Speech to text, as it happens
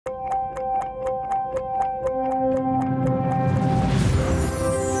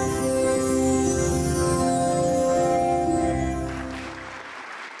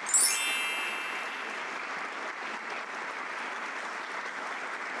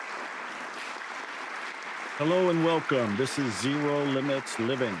Hello and welcome. This is Zero Limits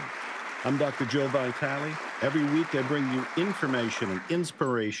Living. I'm Dr. Joe Vitale. Every week I bring you information and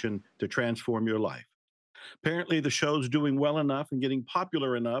inspiration to transform your life. Apparently, the show's doing well enough and getting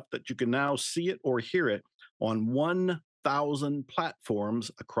popular enough that you can now see it or hear it on 1,000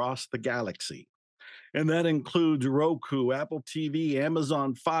 platforms across the galaxy. And that includes Roku, Apple TV,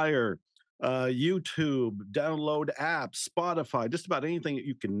 Amazon Fire, YouTube, download apps, Spotify, just about anything that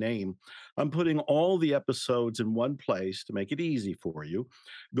you can name. I'm putting all the episodes in one place to make it easy for you.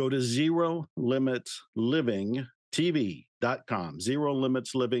 Go to Zero Limits Living TV.com, Zero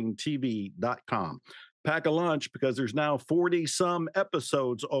Limits Living TV.com. Pack a lunch because there's now 40 some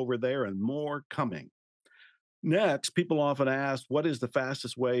episodes over there and more coming. Next, people often ask, what is the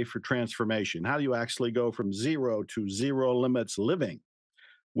fastest way for transformation? How do you actually go from zero to zero limits living?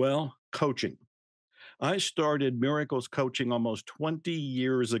 Well, coaching. I started miracles coaching almost 20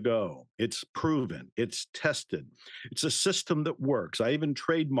 years ago. It's proven, it's tested, it's a system that works. I even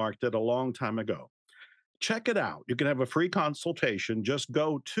trademarked it a long time ago. Check it out. You can have a free consultation. Just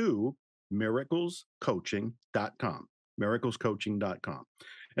go to miraclescoaching.com, miraclescoaching.com.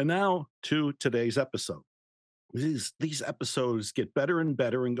 And now to today's episode. These episodes get better and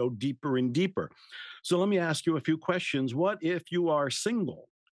better and go deeper and deeper. So let me ask you a few questions. What if you are single?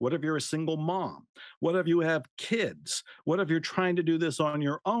 What if you're a single mom? What if you have kids? What if you're trying to do this on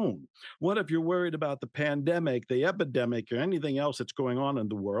your own? What if you're worried about the pandemic, the epidemic, or anything else that's going on in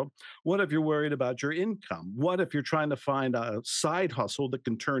the world? What if you're worried about your income? What if you're trying to find a side hustle that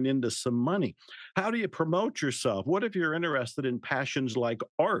can turn into some money? How do you promote yourself? What if you're interested in passions like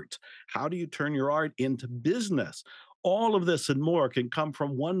art? How do you turn your art into business? All of this and more can come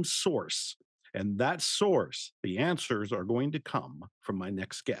from one source. And that source, the answers are going to come from my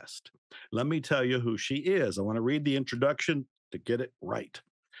next guest. Let me tell you who she is. I want to read the introduction to get it right.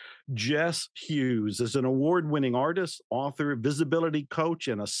 Jess Hughes is an award winning artist, author, visibility coach,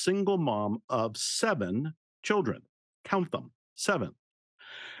 and a single mom of 7 children. Count them, 7.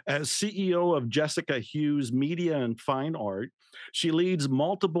 As CEO of Jessica Hughes Media and Fine Art, she leads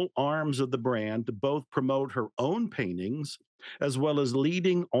multiple arms of the brand to both promote her own paintings as well as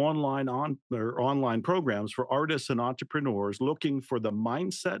leading online programs for artists and entrepreneurs looking for the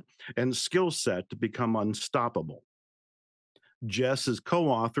mindset and skill set to become unstoppable. Jess is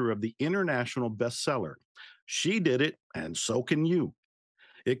co-author of the international bestseller, She Did It, and So Can You.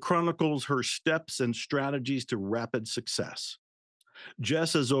 It chronicles her steps and strategies to rapid success.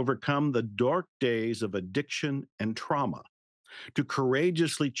 Jess has overcome the dark days of addiction and trauma to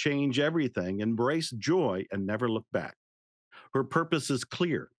courageously change everything, embrace joy, and never look back. Her purpose is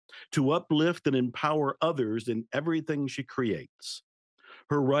clear: to uplift and empower others in everything she creates.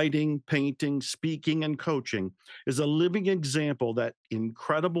 Her writing, painting, speaking, and coaching is a living example that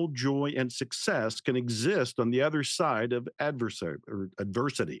incredible joy and success can exist on the other side of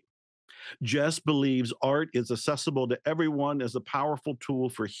adversity. Jess believes art is accessible to everyone as a powerful tool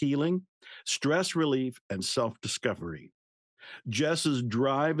for healing, stress relief, and self discovery. Jess's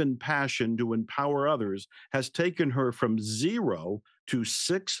drive and passion to empower others has taken her from 0 to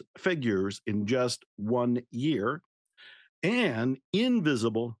 6 figures in just 1 year and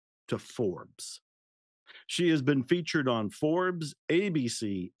invisible to Forbes. She has been featured on Forbes,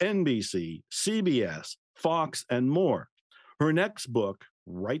 ABC, NBC, CBS, Fox, and more. Her next book,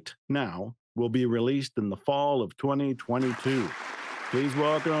 Right Now, will be released in the fall of 2022. Please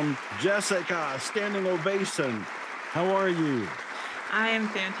welcome Jessica. Standing ovation. How are you? I am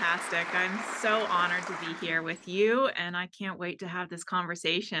fantastic. I'm so honored to be here with you, and I can't wait to have this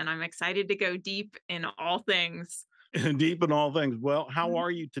conversation. I'm excited to go deep in all things. Deep in all things. Well, how Mhm.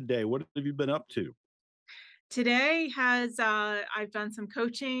 are you today? What have you been up to? Today I've done some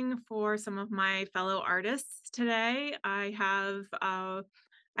coaching for some of my fellow artists today. I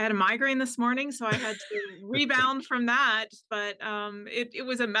had a migraine this morning, so I had to rebound from that. But it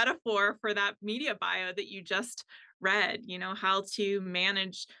was a metaphor for that media bio that you just read, how to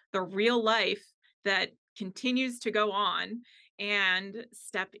manage the real life that continues to go on and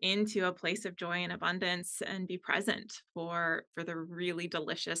step into a place of joy and abundance and be present for the really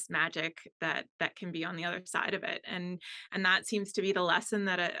delicious magic that can be on the other side of it. And that seems to be the lesson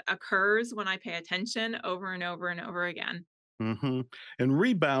that occurs when I pay attention over and over and over again. hmm And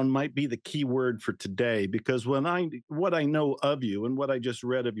rebound might be the key word for today because what I know of you and what I just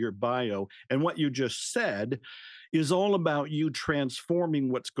read of your bio and what you just said is all about you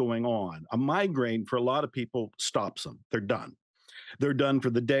transforming what's going on. A migraine for a lot of people stops them. They're done. They're done for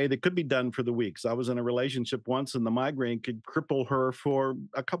the day. They could be done for the weeks. I was in a relationship once and the migraine could cripple her for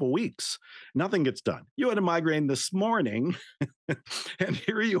a couple weeks. Nothing gets done. You had a migraine this morning and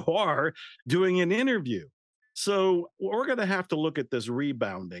here you are doing an interview. So we're going to have to look at this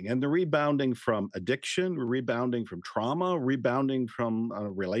rebounding and the rebounding from addiction, rebounding from trauma, rebounding from a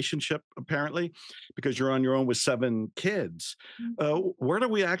relationship, apparently, because you're on your own with 7 kids. Where do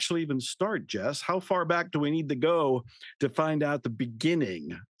we actually even start, Jess? How far back do we need to go to find out the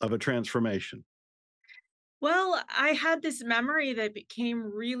beginning of a transformation? Well, I had this memory that became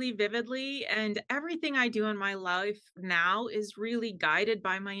really vividly, and everything I do in my life now is really guided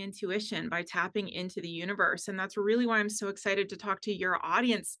by my intuition, by tapping into the universe. And that's really why I'm so excited to talk to your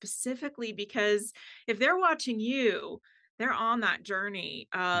audience specifically, because if they're watching you, they're on that journey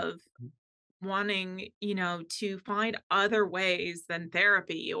of wanting, to find other ways than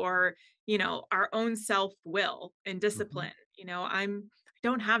therapy or, our own self-will and Mhm. discipline. I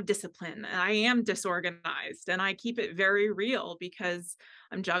don't have discipline. I am disorganized and I keep it very real because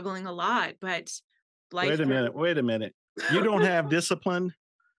I'm juggling a lot, but Wait life a throws. minute. Wait a minute. You don't have discipline?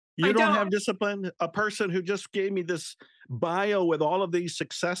 I You don't don't. have discipline? A person who just gave me this bio with all of these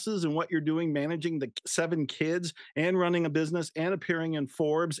successes and what you're doing, managing the 7 kids and running a business and appearing in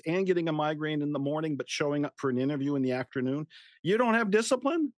Forbes and getting a migraine in the morning, but showing up for an interview in the afternoon. You don't have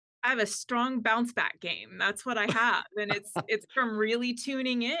discipline? I have a strong bounce back game. That's what I have. And it's from really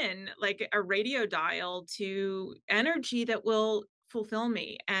tuning in like a radio dial to energy that will fulfill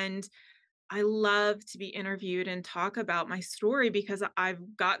me. And I love to be interviewed and talk about my story because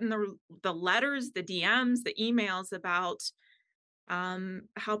I've gotten the letters, the DMs, the emails about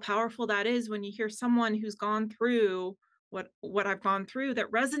how powerful that is when you hear someone who's gone through what I've gone through that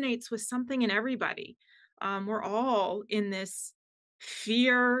resonates with something in everybody. We're all in this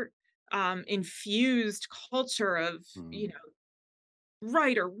fear infused culture of Mm.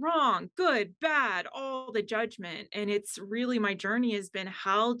 right or wrong, good, bad, all the judgment, and it's really my journey has been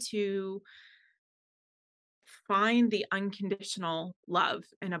how to find the unconditional love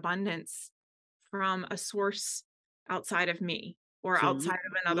and abundance from a source outside of me or So outside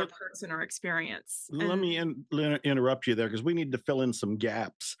of another person or experience. let And me interrupt you there because we need to fill in some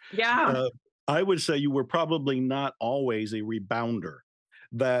gaps. yeah, Uh, I would say you were probably not always a rebounder.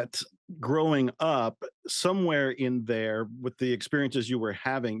 That growing up, somewhere in there with the experiences you were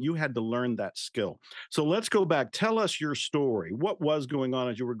having, you had to learn that skill. So let's go back. Tell us your story. What was going on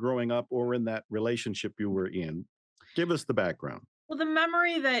as you were growing up or in that relationship you were in? Give us the background. well, the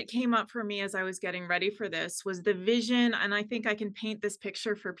memory that came up for me as I was getting ready for this was the vision. And I think I can paint this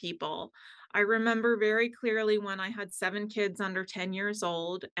picture for people. I remember very clearly when I had 7 kids under 10 years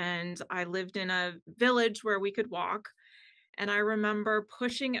old, and I lived in a village where we could walk. And I remember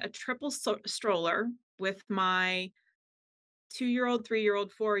pushing a triple stroller with my 2-year old, 3-year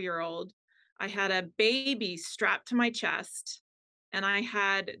old, 4-year old. I had a baby strapped to my chest, and I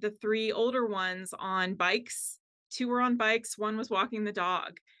had the 3 older ones on bikes. 2 were on bikes, 1 was walking the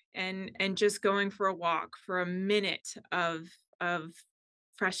dog, and just going for a walk for a minute of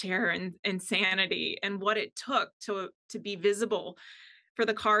fresh air and sanity, and what it took to be visible for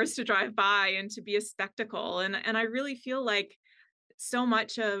the cars to drive by and to be a spectacle. And I really feel like so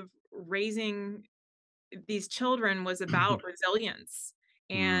much of raising these children was about resilience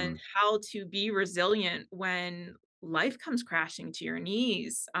and Mm, how to be resilient when life comes crashing to your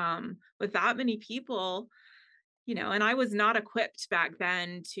knees. With that many people, and I was not equipped back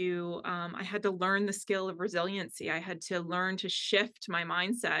then to, I had to learn the skill of resiliency. I had to learn to shift my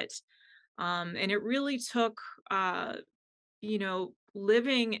mindset. And it really took,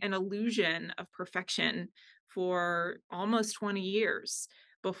 living an illusion of perfection for almost 20 years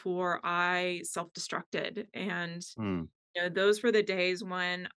before I self destructed. And, mm, those were the days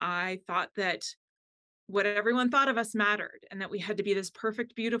when I thought that what everyone thought of us mattered and that we had to be this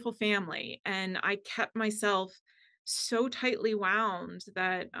perfect, beautiful family. And I kept myself so tightly wound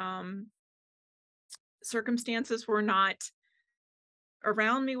that circumstances were not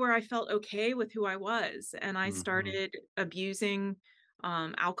around me where I felt okay with who I was. And I mhm, started abusing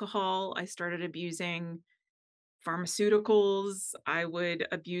alcohol. I started abusing pharmaceuticals. I would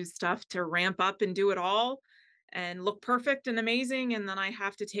abuse stuff to ramp up and do it all and look perfect and amazing. And then I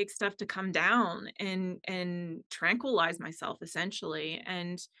have to take stuff to come down and tranquilize myself essentially.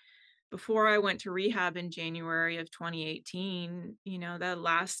 And before I went to rehab in January of 2018, the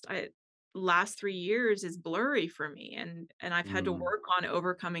last 3 years is blurry for me, and I've had to mm, work on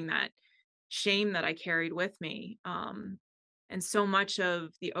overcoming that shame that I carried with me. And so much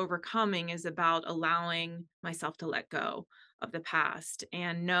of the overcoming is about allowing myself to let go of the past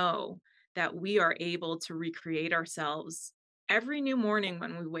and know that we are able to recreate ourselves every new morning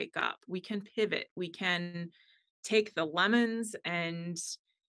when we wake up. We can pivot. We can take the lemons and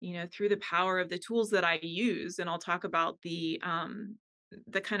through the power of the tools that I use, and I'll talk about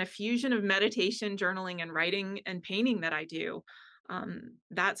the kind of fusion of meditation, journaling, and writing and painting that I do,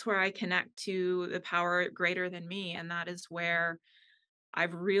 that's where I connect to the power greater than me. And that is where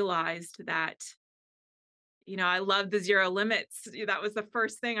I've realized that, I love the zero limits. That was the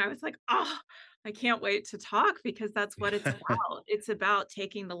first thing I was like, oh, I can't wait to talk because that's what it's about. It's about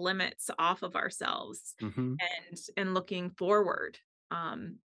taking the limits off of ourselves Mhm. and looking forward,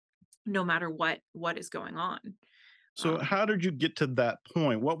 um, no matter what is going on. So, Um, how did you get to that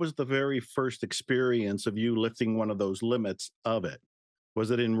point? What was the very first experience of you lifting one of those limits of it?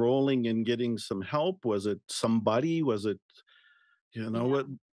 Was it enrolling and getting some help? Was it somebody? Was it, yeah. what?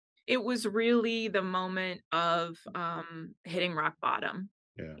 It was really the moment of, hitting rock bottom,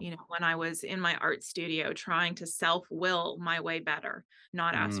 Yeah. when I was in my art studio trying to self-will my way better,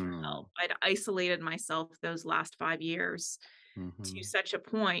 not ask for Mm. help. I'd isolated myself those last 5 years to Mhm. such a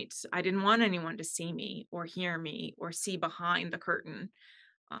point, I didn't want anyone to see me or hear me or see behind the curtain,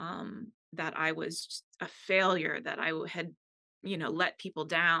 that I was just a failure, that had, let people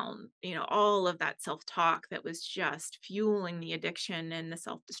down, all of that self-talk that was just fueling the addiction and the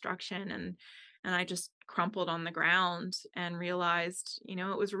self-destruction. And I just crumpled on the ground and realized,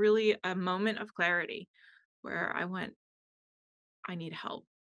 it was really a moment of clarity where I went, I need help.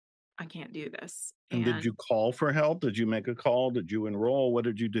 I can't do this. And did And you call for help? Did you make a call? Did you enroll? What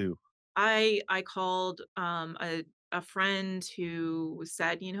did you do? I called, a friend who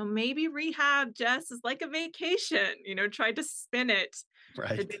said, "Maybe rehab, Jess, is like a vacation," tried to spin it.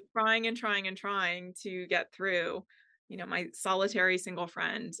 Had Right. been trying and trying and trying to get through, my solitary single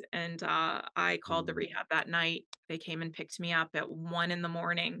friend, and, I called the Mm. rehab that night. They came and picked me up at 1 in the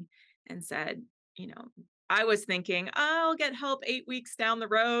morning and said, you know I was thinking, "I'll get help 8 weeks down the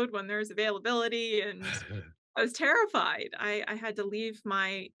road when there's availability," and I was terrified. I had to leave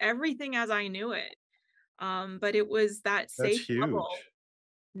my everything as I knew it. But it was that That's safe bubble. huge.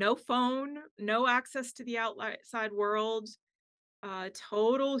 No phone, no access to the outside world,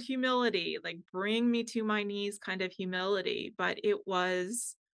 total humility, like bring me to my knees kind of humility. But it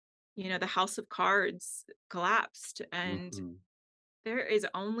was, the house of cards collapsed, and Mhm. there is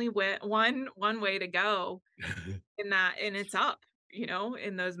only one way to go in that, and it's up,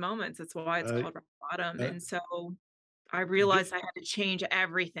 in those moments. That's why it's I called rock bottom. I And so I ju realized I had to change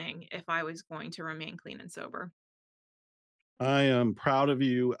everything if I was going to remain clean and sober. I am proud of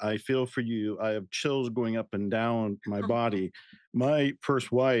you. I feel for you. I have chills going up and down my body. My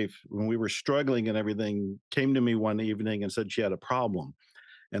first wife, when we were struggling and everything, came to me one evening and said she had a problem.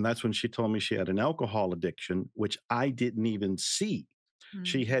 And that's when she told me she had an alcohol addiction, which I didn't even see.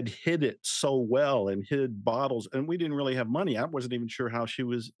 She Mm, had hid it so well and hid bottles, and we didn't really have money. I wasn't even sure how she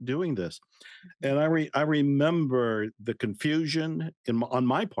was doing this. mhm. And I remember the confusion on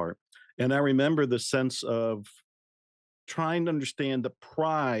my part, and I remember the sense of trying to understand the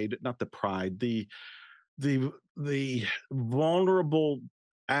pride, not the pride, the vulnerable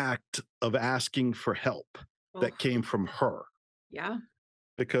act of asking for help that Oof. came from her. Yeah.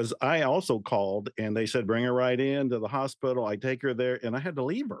 Because I also called and they said, bring her right in to the hospital. I take her there and I had to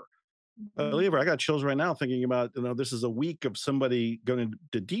leave her. I Mhm, leave her. I got chills right now thinking about, this is a week of somebody going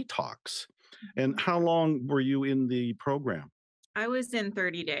to detox. And mhm. how long were you in the program? I was in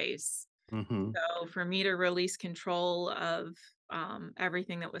 30 days. Hmm. So for me to release control of,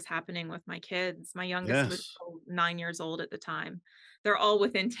 everything that was happening with my kids, my youngest was Yes. still 9 years old at the time. They're all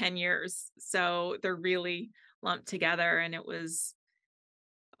within 10 years, so they're really lumped together, and it was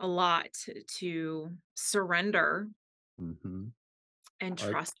a lot to surrender Hmm. and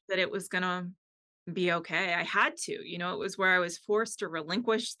I, trust that it was gonna be okay. I had to, it was where I was forced to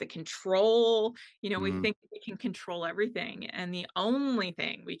relinquish the control. We mm, think we can control everything, and the only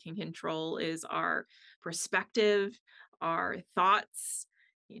thing we can control is our perspective, our thoughts,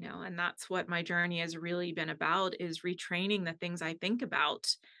 and that's what my journey has really been about, is retraining the things I think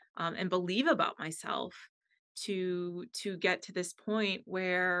about, and believe about myself to get to this point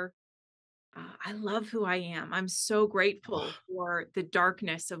where I love who I am. I'm so grateful oh, for the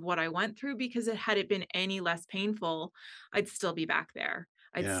darkness of what I went through, because had it been any less painful, I'd still be back there.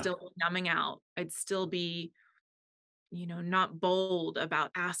 I'd yeah. still be numbing out. I'd still be, not bold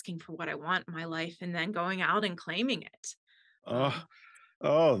about asking for what I want in my life and then going out and claiming it. Oh,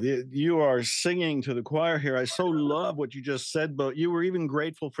 Um, you are singing to the choir here. I so love what you just said, but you were even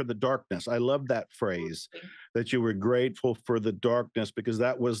grateful for the darkness. I love that phrase Absolutely. that you were grateful for the darkness because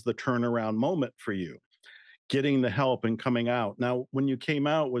that was the turnaround moment for you, getting the help and coming out. Now, when you came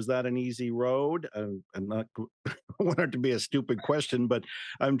out, was that an easy road? I'm not, I want it to be a stupid question, but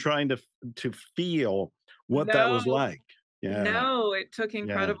I'm trying to feel what that No, was like. Yeah. No, it took Yeah.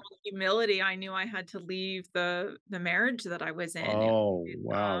 incredible humility. I knew I had to leave the marriage that I was in. Oh,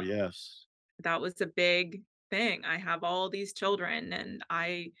 wow. Yes. That was a big thing. I have all these children, and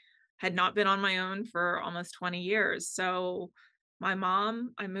I had not been on my own for almost 20 years. So my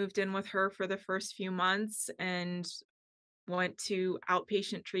mom, I moved in with her for the first few months and went to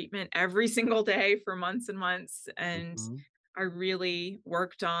outpatient treatment every single day for months and months. And Mhm. I really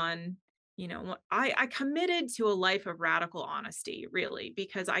worked on, I committed to a life of radical honesty, really,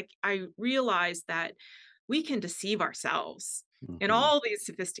 because I realized that we can deceive ourselves in Mhm. all these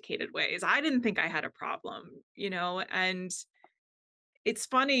sophisticated ways. I didn't think I had a problem, and it's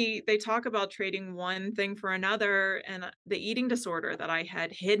funny, they talk about trading one thing for another, and the eating disorder that I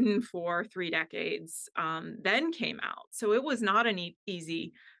had hidden for 3 decades, then came out. So it was not an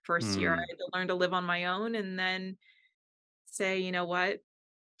easy first year. I Mm. had to learn to live on my own and then say, "You know what?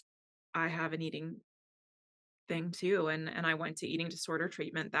 I have an eating thing too," and I went to eating disorder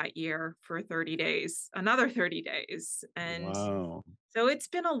treatment that year for 30 days, another 30 days, and Wow. so it's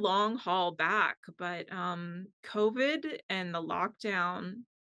been a long haul back, but, COVID and the lockdown,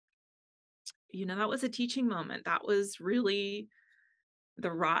 that was a teaching moment. That was really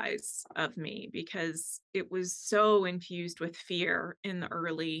the rise of me because it was so infused with fear in the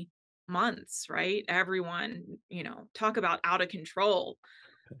early months, right? Everyone, talk about out of control.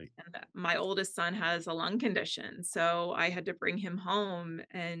 Okay. And my oldest son has a lung condition, so I had to bring him home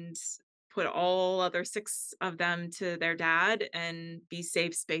and put all other 6 of them to their dad and be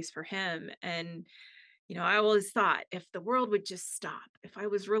safe space for him. And I always thought if the world would just stop, if I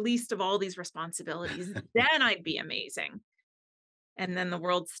was released of all these responsibilities, then I'd be amazing. And then the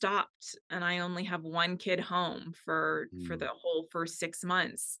world stopped, and I only have 1 kid home for the Mm. whole first 6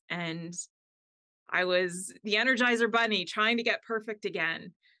 months, and I was the Energizer Bunny trying to get perfect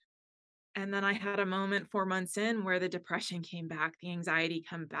again. And then I had a moment 4 months in where the depression came back, the anxiety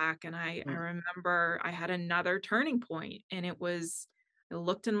come back, and I Mm. remember I had another turning point, and it was I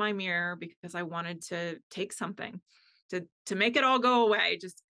looked in my mirror because I wanted to take something to make it all go away,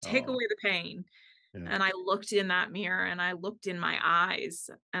 just take Oh, away the pain. yeah. And I looked in that mirror and I looked in my eyes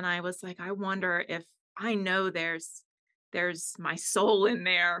and I was like, I wonder if I know there's my soul in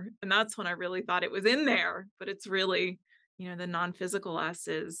there. And that's when I really thought it was in there, but it's really, the non-physical us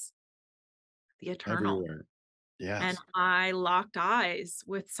is the eternal. Everywhere. And Yes. I locked eyes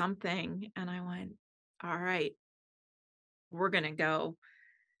with something and I went, all right, we're going to go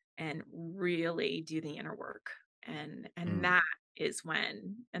and really do the inner work. And Mm. that is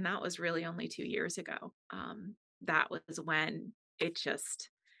when, and that was really only 2 years ago. That was when it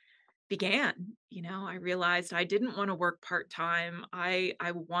just began. I realized I didn't want to work part-time. I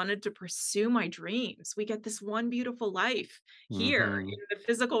wanted to pursue my dreams. We get this one beautiful life here Mhm. in the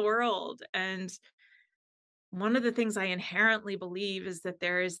physical world. And one of the things I inherently believe is that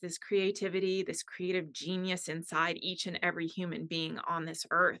there is this creativity, this creative genius inside each and every human being on this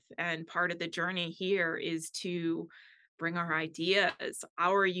earth. And part of the journey here is to bring our ideas,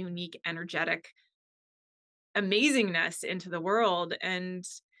 our unique, energetic amazingness into the world. And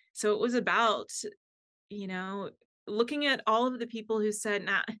so it was about, you know, looking at all of the people who said,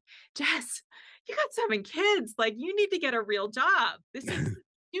 nah, Jess, you got 7 kids. Like, you need to get a real job.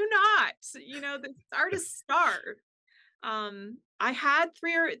 Do not, this artist starve. I had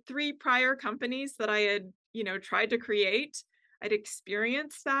 3 prior companies that I had, tried to create. I'd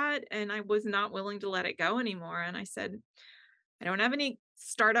experienced that and I was not willing to let it go anymore. And I said, I don't have any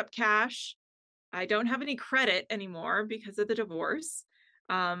startup cash. I don't have any credit anymore because of the divorce.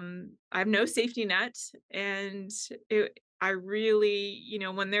 I have no safety net. And I really,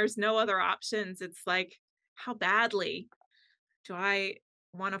 when there's no other options, it's like, how badly do I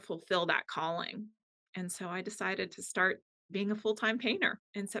want to fulfill that calling? And so I decided to start being a full-time painter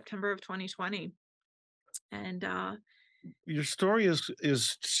in September of 2020. And Your story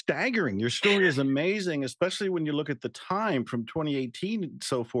is staggering. Your story is amazing, especially when you look at the time from 2018 and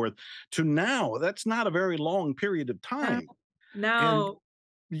so forth to now. That's not a very long period of no, time. And no.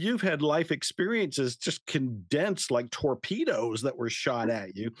 you've had life experiences just condensed like torpedoes that were shot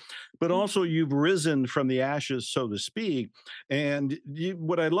at you, but also you've risen from the ashes, so to speak. And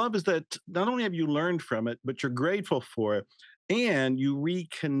what I love is that not only have you learned from it, but you're grateful for it. And you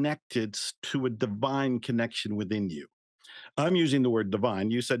reconnected to a divine connection within you. I'm using the word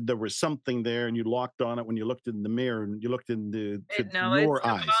divine. You said there was something there and you locked on it when you looked in the mirror and you looked into No, it's your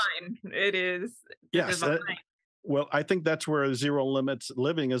eyes. divine. It is the Yes. divine. Well, I think that's where zero limits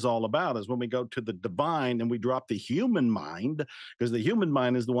living is all about is when we go to the divine and we drop the human mind because the human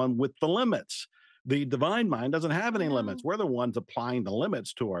mind is the one with the limits. The divine mind doesn't have any limits. No. We're the ones applying the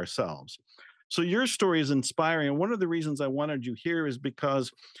limits to ourselves. So your story is inspiring. And one of the reasons I wanted you here is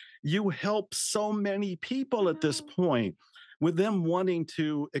because you help so many people at this Oh, point with them wanting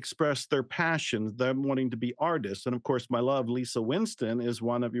to express their passions, them wanting to be artists. And of course, my love, Lisa Winston, is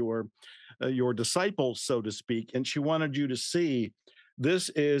one of your disciples, so to speak. And she wanted you to see this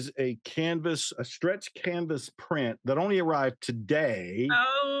is a canvas, a stretch canvas print that only arrived today.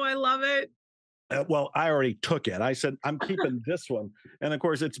 oh, I love it. Well, I already took it. I said, I'm keeping this one. And of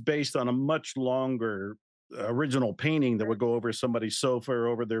course, it's based on a much longer original painting that would go over somebody's sofa or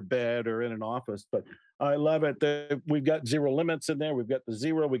over their bed or in an office. But I love it. We've got zero limits in there. We've got the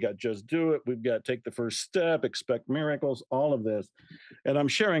zero. We got just do it. We've got take the first step, expect miracles, all of this. And I'm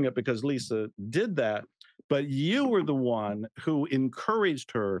sharing it because Lisa did that. But you were the one who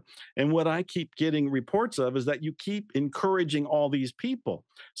encouraged her. And what I keep getting reports of is that you keep encouraging all these people.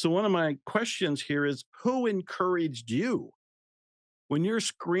 So one of my questions here is who encouraged you when you're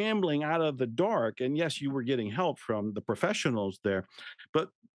scrambling out of the dark? And yes, you were getting help from the professionals there, but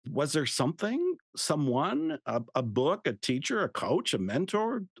was there something, someone, a book, a teacher, a coach, a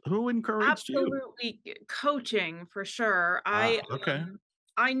mentor who encouraged you? Absolutely, coaching for sure. Ah, okay.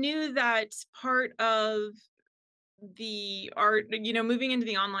 I knew that part of the art, moving into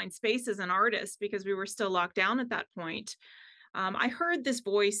the online space as an artist, because we were still locked down at that point. I heard this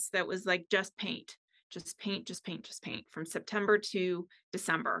voice that was like, just paint, just paint, just paint, just paint from September to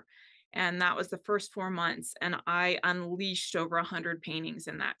December. And that was the first 4 months. And I unleashed over 100 paintings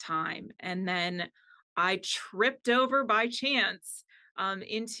in that time. And then I tripped over by chance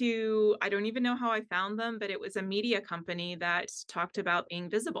into, I don't even know how I found them, but it was a media company that talked about being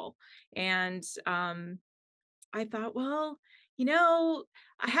visible. And I thought, well, you know,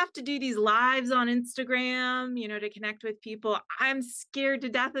 I have to do these lives on Instagram, to connect with people. I'm scared to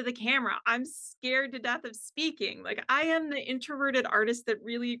death of the camera. I'm scared to death of speaking. Like I am the introverted artist that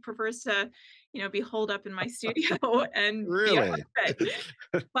really prefers to, be holed up in my studio and be out Really? of it.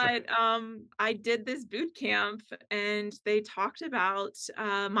 But I did this boot camp and they talked about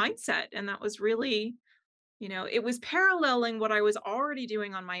mindset. And that was really, it was paralleling what I was already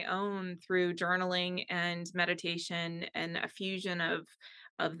doing on my own through journaling and meditation and a fusion of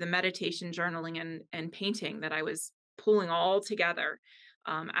the meditation, journaling, and painting that I was pulling all together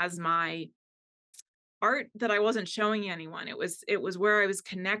as my art that I wasn't showing anyone. It was where I was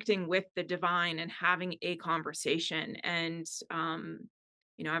connecting with the divine and having a conversation. And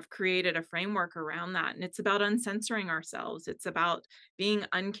I've created a framework around that. And it's about uncensoring ourselves. It's about being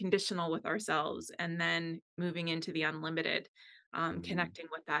unconditional with ourselves and then moving into the unlimited, Mhm, connecting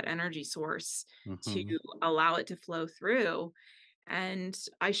with that energy source to mhm. allow it to flow through. And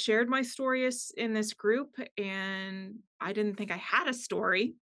I shared my story in this group, and I didn't think I had a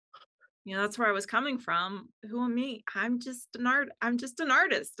story. That's where I was coming from. Who am me? I'm just an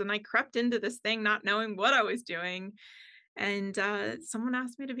artist, and I crept into this thing not knowing what I was doing, and, someone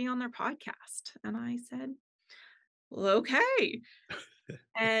asked me to be on their podcast, and I said, "Well, okay."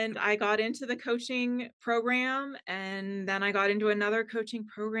 And I got into the coaching program, and then I got into another coaching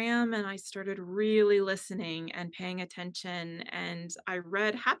program, and I started really listening and paying attention, and I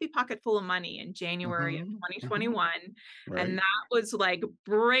read Happy Pocket Full of Money in January of Mhm, mhm. 2021, and Right. that was like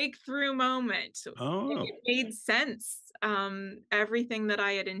breakthrough moment. Oh, It made sense, everything that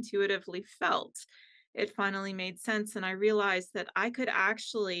I had intuitively felt, it finally made sense, and I realized that I could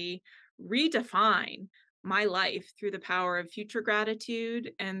actually redefine my life through the power of future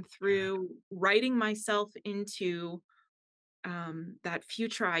gratitude and through writing myself into that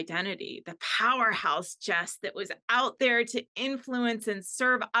future identity, the powerhouse Jess that was out there to influence and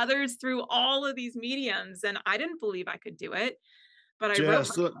serve others through all of these mediums. And I didn't believe I could do it, but I wrote Jess,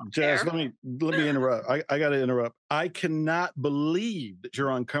 myself Jess, there. let me interrupt. I got to interrupt. I cannot believe that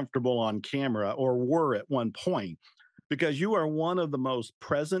you're uncomfortable on camera or were at one point because you are one of the most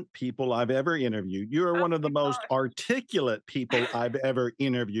present people I've ever interviewed. You are Oh one of the my most articulate people gosh. I've ever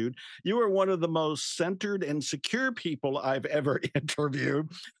interviewed. You are one of the most centered and secure people I've ever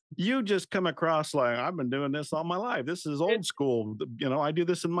interviewed. You just come across like I've been doing this all my life. This is It, old school. I do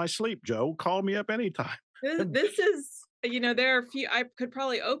this in my sleep, Joe. Call me up anytime. this is, there are a few I could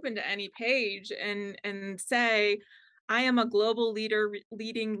probably open to any page and say, I am a global leader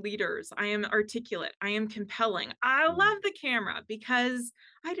leading leaders. I am articulate. I am compelling. I Mm. love the camera because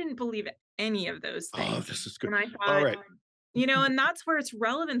I didn't believe any of those Oh, things. this is good. And I All thought, right. and that's where it's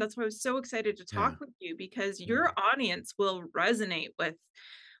relevant. That's why I was so excited to Yeah. talk with you, because Yeah. your audience will resonate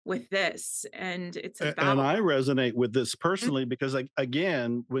with this. And it's And about, I resonate with this mm, personally because, like,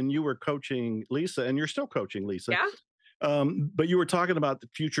 again, when you were coaching Lisa, and you're still coaching Lisa, yeah. But you were talking about the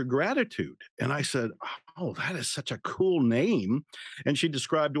future gratitude. And I said, oh, that is such a cool name. And she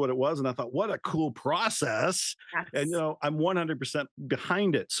described what it was. And I thought, what a cool process. And, Yes. I'm 100%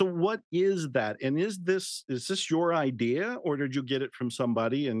 behind it. So what is that? And is this your idea, or did you get it from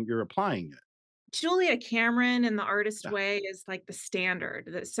somebody and you're applying it? Julia Cameron and The Artist Yeah. Way is like the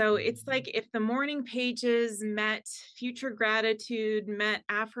standard. So it's like if the morning pages met future gratitude, met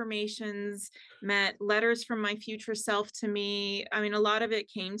affirmations, met letters from my future self to me. I mean, a lot of it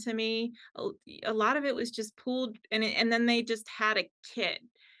came to me. A lot of it was just pulled, and then they just had a kit.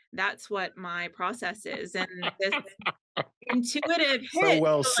 That's what my process is. And this intuitive So hit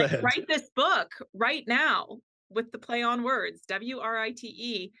well to like said. write this book right now with the play on words,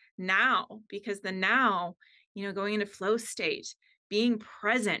 WRITE, now, because the now, going into flow state, being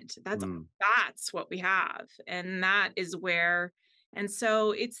present, Mm, that's what we have. And that is where, and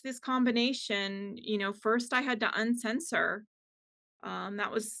so it's this combination, first I had to uncensor.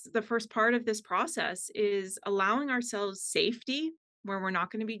 That was the first part of this process, is allowing ourselves safety where we're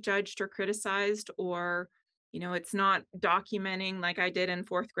not going to be judged or criticized, or it's not documenting like I did in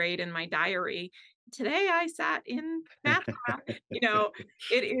fourth grade in my diary. Today I sat in math class.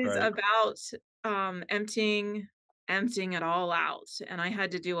 It is right. about emptying it all out. And I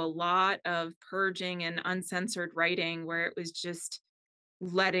had to do a lot of purging and uncensored writing where it was just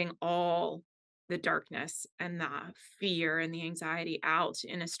letting all the darkness and the fear and the anxiety out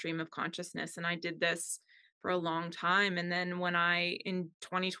in a stream of consciousness. And I did this for a long time. And then in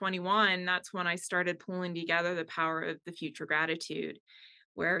 2021, that's when I started pulling together the power of the future gratitude,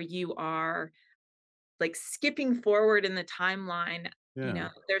 where you are like skipping forward in the timeline. Yeah.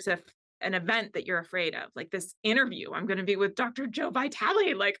 There's an event that you're afraid of, like this interview. I'm going to be with Dr. Joe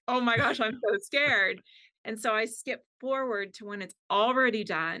Vitale. Like, oh my gosh, I'm so scared. And so I skip forward to when it's already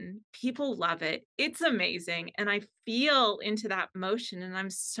done. People love it. It's amazing. And I feel into that motion, and I'm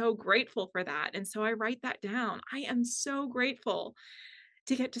so grateful for that. And so I write that down. I am so grateful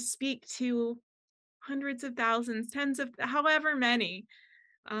to get to speak to hundreds of thousands, tens of however many,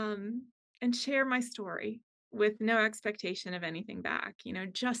 um, and share my story with no expectation of anything back,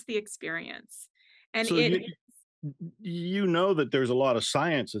 just the experience. And So you know that there's a lot of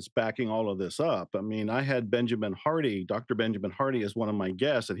science that's backing all of this up. I mean, I had Benjamin Hardy, Dr. Benjamin Hardy, as one of my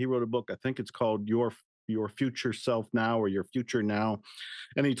guests, and he wrote a book. I think it's called Your Future Self Now, or Your Future Now,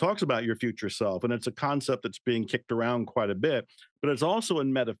 and he talks about your future self, and it's a concept that's being kicked around quite a bit. But it's also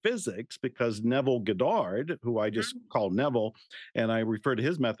in metaphysics, because Neville Goddard, who I just Mhm. call Neville, and I refer to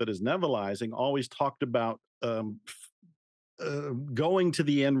his method as Nevilleizing, always talked about going to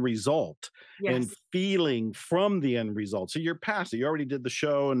the end result and Yes. feeling from the end result. So you're past it. You already did the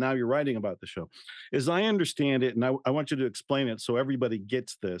show and now you're writing about the show. As I understand it, and I want you to explain it so everybody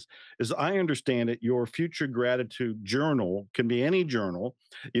gets this, as I understand it, your future gratitude journal can be any journal.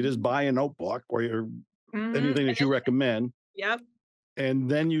 You just Mhm. buy a notebook or Mhm. anything And that you recommend, yep.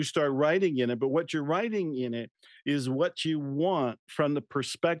 and then you start writing in it. But what you're writing in it is what you want from the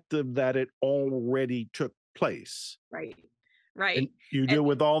perspective that it already took place. Right. And Right. you And deal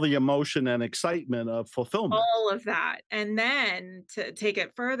with all the emotion and excitement of fulfillment. all of that. And then to take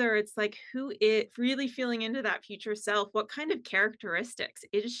it further, it's like, who is really feeling into that future self? What kind of characteristics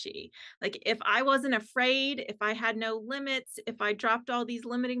is she? Like, if I wasn't afraid, if I had no limits, if I dropped all these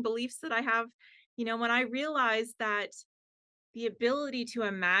limiting beliefs that I have, when I realized that the ability to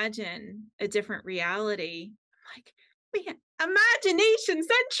imagine a different reality, I'm like, man, imagination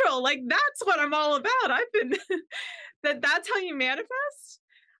central. Like, that's what I'm all about. I've been that's how you manifest.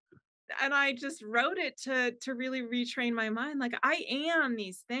 And I just wrote it to really retrain my mind. Like, I am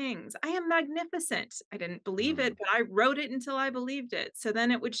these things. I am magnificent. I didn't believe Mm, it, but I wrote it until I believed it. So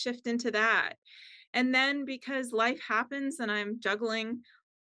then it would shift into that. And then because life happens and I'm juggling,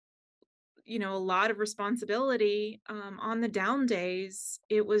 a lot of responsibility, on the down days,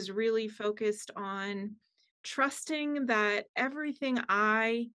 it was really focused on trusting that everything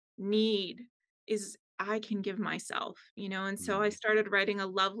I need is I can give myself, and so I mm, started writing a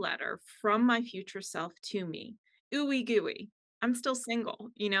love letter from my future self to me. Ooey gooey. I'm still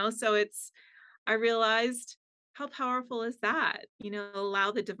single, so I realized, how powerful is that?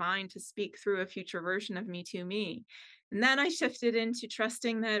 Allow the divine to speak through a future version of me to me. And then I shifted into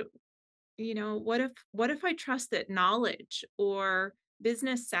trusting that, what if I trust that knowledge or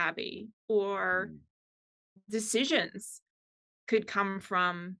business savvy or mm, decisions could come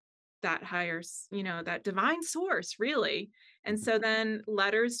from that that divine source, really. And mhm, so then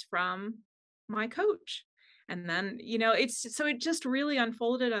letters from my coach. And then, so it just really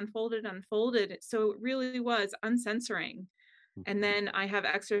unfolded. So it really was uncensoring. And mhm. then I have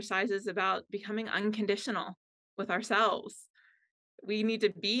exercises about becoming unconditional. with ourselves. We need to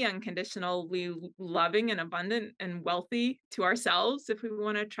be unconditionally loving and abundant and wealthy to ourselves if we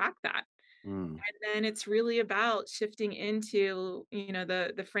want to attract that. Mm. And then it's really about shifting into,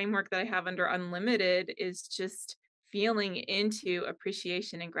 the framework that I have under unlimited is just feeling into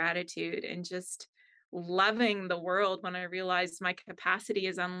appreciation and gratitude and just loving the world when I realize my capacity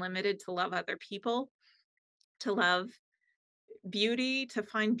is unlimited to love other people, to love beauty, to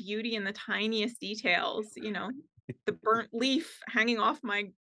find beauty in the tiniest details, the burnt leaf hanging off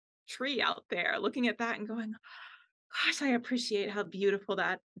my tree out there, looking at that and going, gosh, I appreciate how beautiful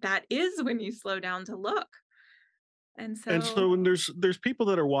that is when you slow down to look. And And so so when there's people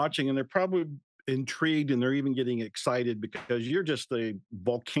that are watching and they're probably intrigued and they're even getting excited because you're just a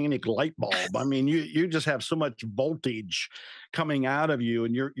volcanic light bulb. I mean, you just have so much voltage coming out of you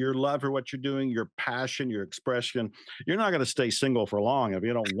and your love for what you're doing, your passion, your expression. You're not going to stay single for long if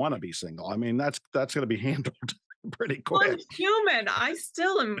you don't want to be single. I mean, that's going to be handled pretty well, I'm quick. human. I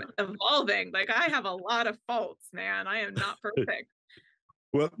still am evolving. Like I have a lot of faults, man. I am not perfect.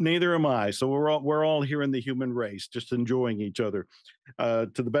 Well, neither am I. So we're all here in the human race, just enjoying each other to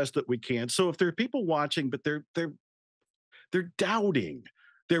the best that we can. So if there are people watching, but they're doubting.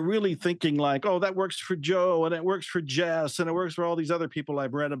 They're really thinking like, oh, that works for Joe and it works for Jess and it works for all these other people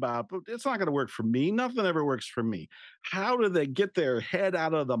I've read about, but it's not going to work for me. Nothing ever works for me. How do they get their head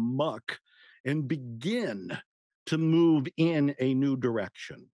out of the muck and begin to move in a new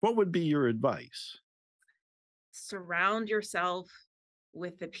direction? What would be your advice? Surround yourself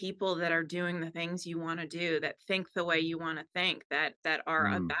with the people that are doing the things you want to do, that think the way you want to think, that are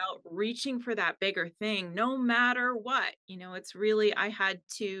Mm. about reaching for that bigger thing no matter what. It's really I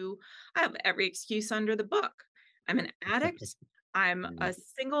have every excuse under the book. I'm an addict. I'm Mm. a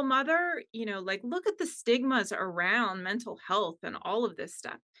single mother, like look at the stigmas around mental health and all of this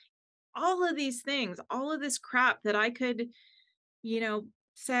stuff. All of these things, all of this crap that I could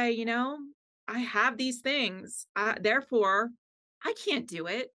say, I have these things, therefore I can't do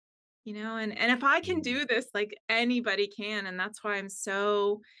it, and if I can Mm. do this, like anybody can. And that's why I'm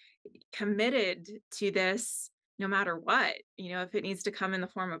so committed to this no matter what. If it needs to come in the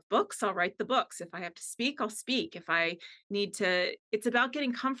form of books, I'll write the books. If I have to speak, I'll speak. If I need to, it's about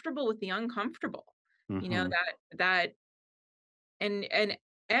getting comfortable with the uncomfortable, Mhm. that and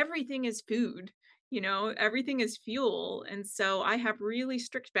everything is food, everything is fuel. And so I have really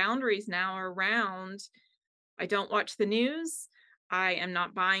strict boundaries now around I don't watch the news. I am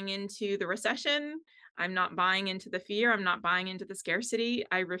not buying into the recession. I'm not buying into the fear. I'm not buying into the scarcity.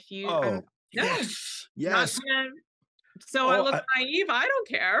 I refuse. I'm Oh, no, yes. not Yes. gonna. So I Oh, look naive. I don't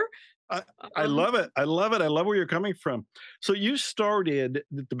care. I I Um, love it. I love it. I love where you're coming from. So you started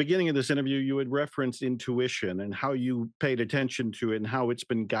at the beginning of this interview, you had referenced intuition and how you paid attention to it and how it's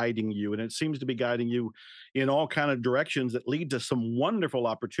been guiding you. And it seems to be guiding you in all kind of directions that lead to some wonderful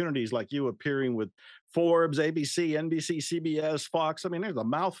opportunities like you appearing with Forbes, ABC, NBC, CBS, Fox. I mean, there's a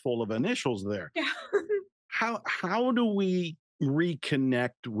mouthful of initials there. yeah. How do we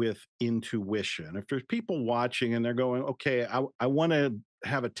reconnect with intuition? If there's people watching and they're going, okay, I want to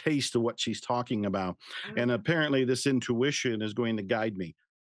have a taste of what she's talking about, and apparently this intuition is going to guide me.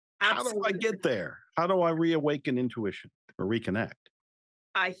 How do I Absolutely. get there? How do I reawaken intuition or reconnect?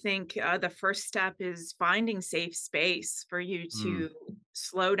 I think, the first step is finding safe space for you Mm. to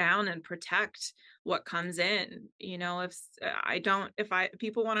slow down and protect what comes in. I don't if I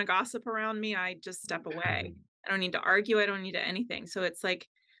people wanna gossip around me, I just step away. I don't need to argue, I don't need to anything. So it's like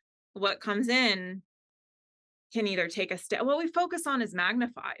what comes in can either take a step what we focus on is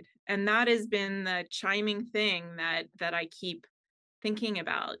magnified, and that has been the chiming thing that I keep thinking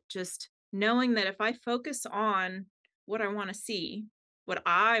about, just knowing that if I focus on what I wanna see, what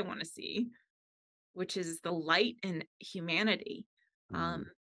I wanna see, which is the light in humanity, um,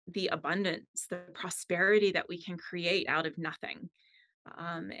 Mm. the abundance, the prosperity that we can create out of nothing.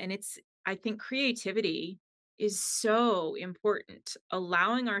 And I think creativity is so important.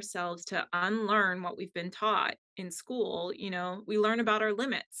 Allowing ourselves to unlearn what we've been taught in school. We learn about our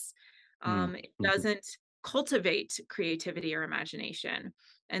limits. Mm. It Mhm. doesn't cultivate creativity or imagination.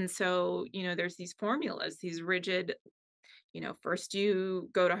 And so, there's these formulas, these rigid, first you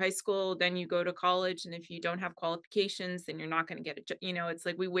go to high school, then you go to college. And if you don't have qualifications, then you're not going to get a job. It's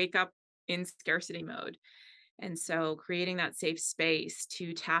like we wake up in scarcity mode. And so creating that safe space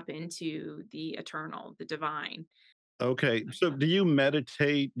to tap into the eternal, the divine. Okay. So do you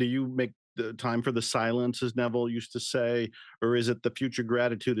meditate? Do you make the time for the silence, as Neville used to say? Or is it the future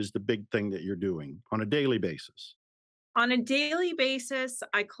gratitude is the big thing that you're doing on a daily basis? On a daily basis,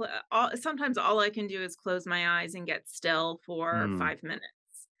 sometimes all I can do is close my eyes and get still for Mm. 5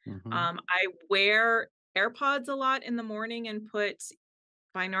 minutes. Mhm. I wear AirPods a lot in the morning and put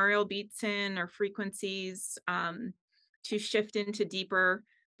binaural beats in or frequencies to shift into deeper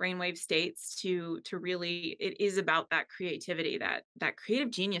brainwave states to really it is about that creativity, that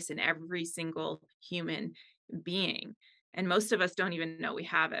creative genius in every single human being. And most of us don't even know we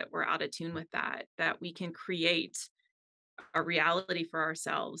have it. We're out of tune with that we can create a reality for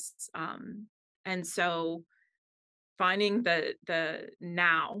ourselves. And so finding the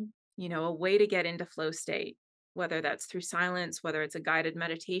now, a way to get into flow state, whether that's through silence, whether it's a guided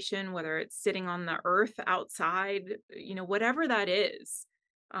meditation, whether it's sitting on the earth outside, whatever that is.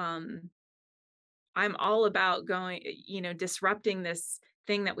 Um, I'm all about going, disrupting this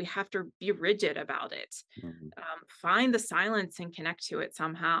thing that we have to be rigid about it. Mhm. Find the silence and connect to it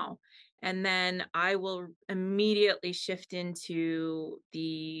somehow. And then I will immediately shift into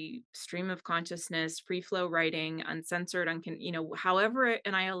the stream of consciousness, free flow writing, uncensored, however,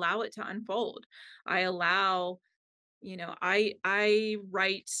 and I allow it to unfold. I allow, I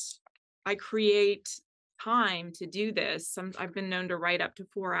write, I create time to do this. I've been known to write up to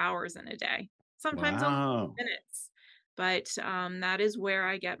 4 hours in a day, sometimes only Wow. minutes. But that is where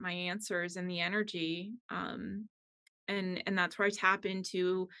I get my answers and the energy. And that's where I tap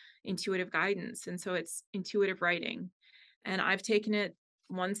into intuitive guidance. And so it's intuitive writing. And I've taken it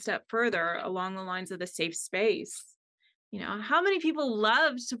one step further along the lines of the safe space. How many people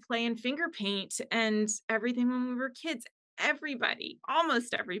loved to play in finger paint and everything when we were kids? Everybody,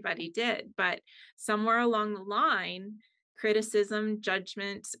 almost everybody did. But somewhere along the line, criticism,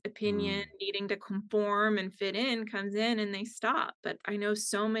 judgment, opinion, Mm, needing to conform and fit in comes in and they stop. But I know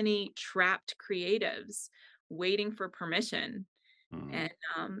so many trapped creatives waiting for permission. mm,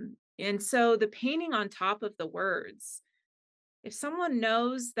 And so the painting on top of the words, if someone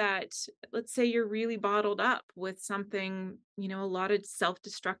knows that, let's say you're really bottled up with something, a lot of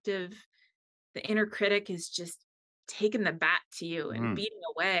self-destructive, the inner critic is just taking the bat to you and mm, beating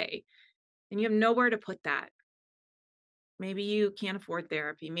away, and you have nowhere to put that. Maybe you can't afford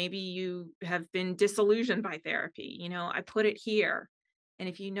therapy. Maybe you have been disillusioned by therapy. I put it here. And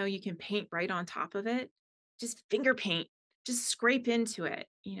if you can paint right on top of it, just finger paint, just scrape into it.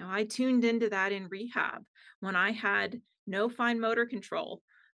 I tuned into that in rehab when I had no fine motor control.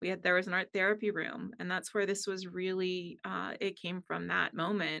 There was an art therapy room. And that's where this was really, it came from that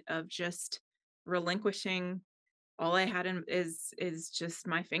moment of just relinquishing all I had is just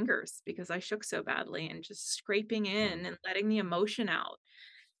my fingers because I shook so badly and just scraping mm, in and letting the emotion out.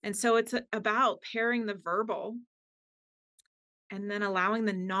 And so it's about pairing the verbal and then allowing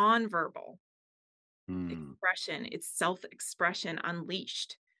the nonverbal mm, expression, its self-expression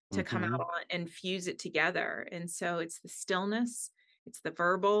unleashed to come out mhm, on and fuse it together. And so it's the stillness, it's the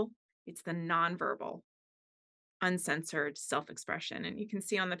verbal, it's the nonverbal, uncensored self-expression. And you can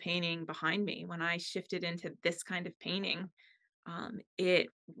see on the painting behind me when I shifted into this kind of painting, it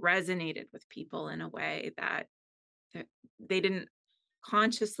resonated with people in a way that they didn't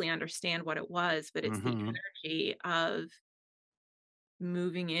consciously understand what it was, but it's the mhm, energy of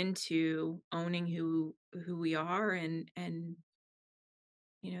moving into owning who we are and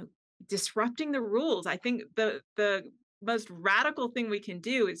you know disrupting the rules. I think the most radical thing we can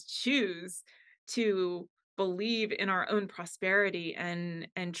do is choose to believe in our own prosperity and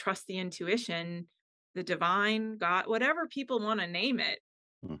trust the intuition, the divine, God, whatever people want to name it.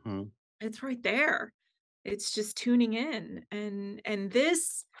 mhm. It's right there. It's just tuning in. And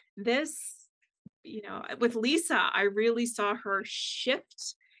this, with Lisa, I really saw her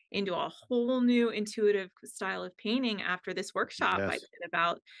shift into a whole new intuitive style of painting after this workshop I Yes. did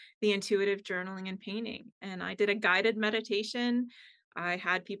about the intuitive journaling and painting. And I did a guided meditation. I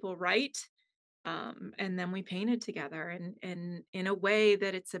had people write, and then we painted together and in a way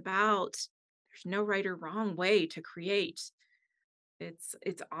that it's about there's no right or wrong way to create. It's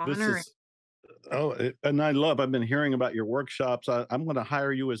This honoring. is and I've been hearing about your workshops. I'm going to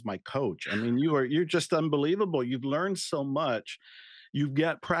hire you as my coach. I mean, you're just unbelievable. You've learned so much. You've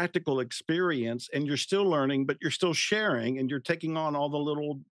got practical experience and you're still learning, but you're still sharing and you're taking on all the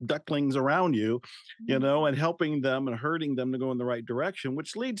little ducklings around you, and helping them and hurting them to go in the right direction,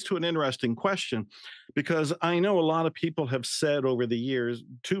 which leads to an interesting question. Because I know a lot of people have said over the years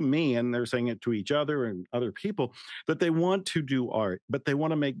to me, and they're saying it to each other and other people, that they want to do art, but they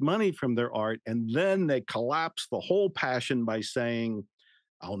want to make money from their art. And then they collapse the whole passion by saying,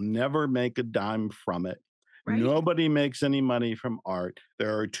 I'll never make a dime from it. Right? Nobody makes any money from art.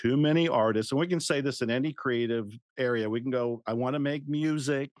 There are too many artists. And we can say this in any creative area. We can go, I want to make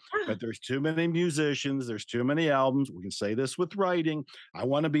music, Yeah, but there's too many musicians. There's too many albums. We can say this with writing. I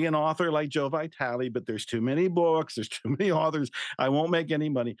want to be an author like Joe Vitale, but there's too many books. There's too many authors. I won't make any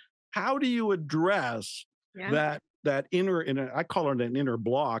money. how do you address Yeah. that inner, I call it an inner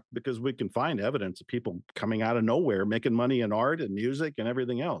block because we can find evidence of people coming out of nowhere making money in art and music and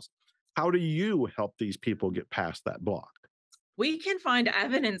everything else. How do you help these people get past that block? We can find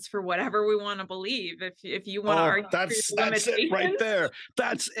evidence for whatever we wanna believe. If you wanna Oh, argue for your that's it right limitations, there.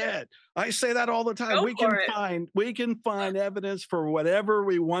 That's it. I say that all the time. go for it. We can find evidence for whatever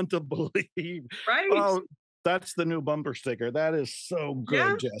we want to believe. Right. Oh, that's the new bumper sticker. That is so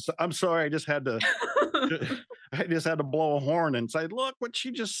Yeah. good, Jess. I'm sorry. I just had to blow a horn and say, look what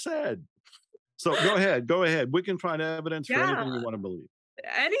she just said. So go ahead. Go ahead. We can find evidence for Yeah. anything you want to believe.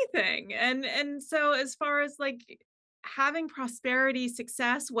 Anything. And so as far as, like, having prosperity,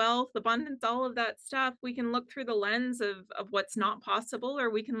 success, wealth, abundance, all of that stuff, we can look through the lens of what's not possible, or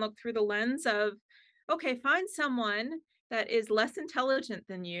we can look through the lens of, okay, find someone that is less intelligent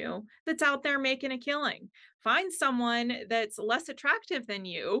than you that's out there making a killing. Find someone that's less attractive than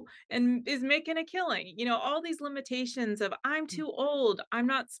you and is making a killing. All these limitations of I'm too old, I'm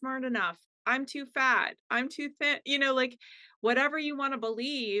not smart enough, I'm too fat, I'm too thin, like, whatever you want to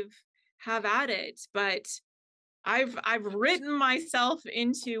believe, have at it. But I've written myself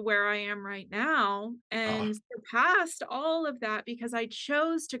into where I am right now Ah, and surpassed all of that because I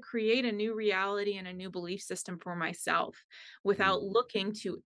chose to create a new reality and a new belief system for myself without mm, looking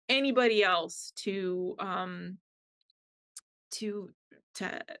to anybody else to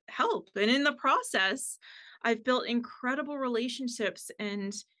to help. And in the process, I've built incredible relationships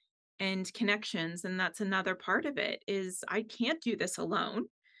and connections, and that's another part of it is I can't do this alone.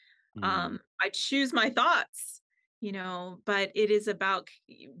 mm, I choose my thoughts, but it is about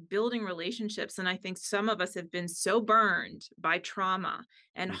building relationships. And I think some of us have been so burned by trauma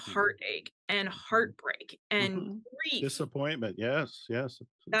and mhm, heartache and mhm, heartbreak and mhm. grief Disappointment. Yes, yes.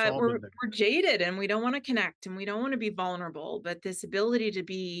 It's that all we're been there. we're jaded and we don't want to connect and we don't want to be vulnerable. But this ability to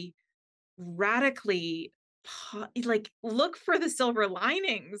be radically like, look for the silver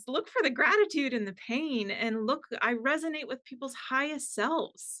linings, look for the gratitude in the pain, and look, I resonate with people's highest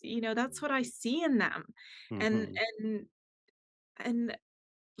selves. That's what I see in them. And Mhm. and and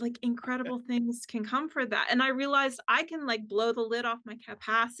like, incredible things can come for that. And I realized I can, like, blow the lid off my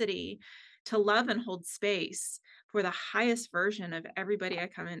capacity to love and hold space for the highest version of everybody I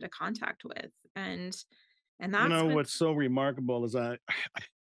come into contact with. And You that's know been what's so remarkable is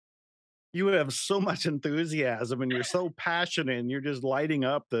you have so much enthusiasm and you're so passionate and you're just lighting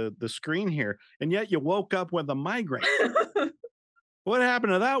up the screen here, and yet you woke up with a migraine. What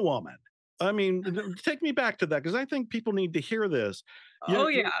happened to that woman? I mean, take me back to that because I think people need to hear this. Oh,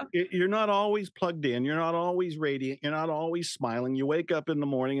 yeah. You're not always plugged in. You're not always radiant. You're not always smiling. You wake up in the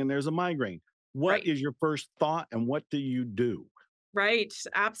morning and there's a migraine. What Right. is your first thought and what do you do? Right,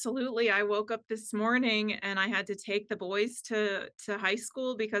 absolutely. I woke up this morning and I had to take the boys to high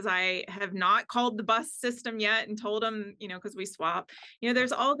school because I have not called the bus system yet and told them, because we swap.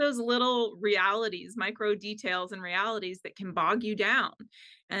 There's all those little realities, micro details and realities that can bog you down.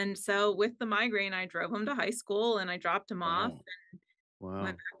 And so with the migraine, I drove them to high school and I dropped them off, Wow.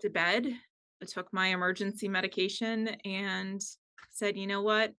 went Wow. back to bed, I took my emergency medication and said, "You know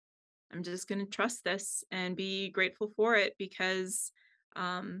what? I'm just going to trust this and be grateful for it because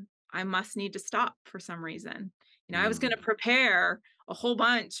I must need to stop for some reason." I was going to Mm, prepare a whole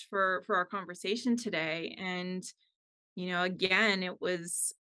bunch for our conversation today, and again, it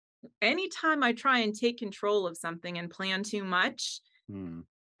was anytime I try and take control of something and plan too much, mm,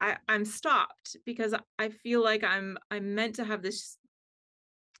 I'm stopped because I feel like I'm meant to have this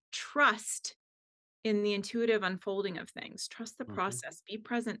trust in the intuitive unfolding of things. Trust the mhm, process, be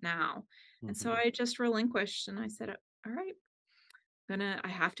present now. And so mhm. I just relinquished and I said, all right, I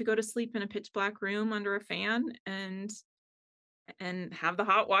have to go to sleep in a pitch black room under a fan and have the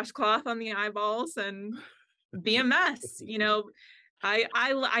hot washcloth on the eyeballs and be a mess.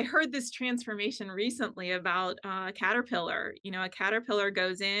 I heard this transformation recently about a caterpillar. A caterpillar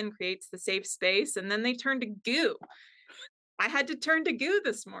goes in, creates the safe space, and then they turn to goo. I had to turn to goo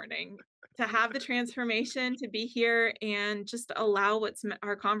this morning to have the transformation, to be here and just allow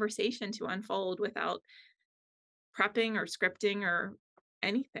our conversation to unfold without prepping or scripting or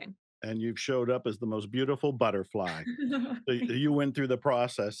anything. And you've showed up as the most beautiful butterfly. So you went through the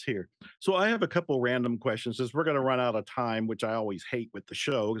process here. So I have a couple random questions as we're going to run out of time, which I always hate with the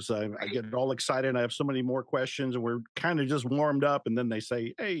show because I Right, get all excited and I have so many more questions and we're kind of just warmed up and then they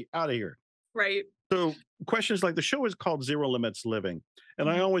say, hey, out of here. right. So questions like the show is called Zero Limits Living. And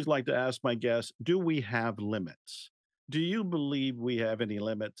I Mhm. always like to ask my guests, do we have limits? Do you believe we have any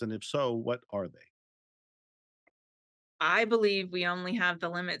limits? And if so, what are they? I believe we only have the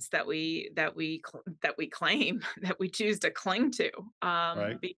limits that we claim, that we choose to cling to,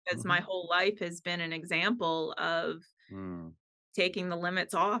 right? because my Mhm. whole life has been an example of Mm, taking the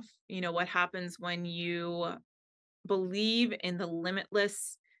limits off. What happens when you believe in the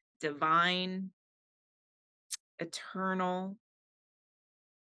limitless, divine, eternal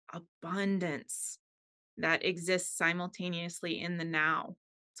abundance that exists simultaneously in the now.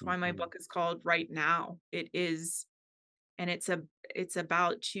 That's why my mhm, book is called Right Now. It is, and it's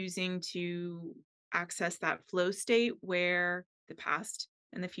about choosing to access that flow state where the past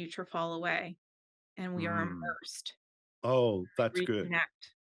and the future fall away and we are mm. immersed, Oh, that's good. reconnect.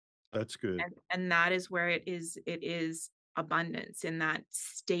 That's good. And that is where it is abundance, in that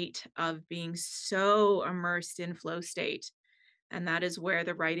state of being so immersed in flow state. And that is where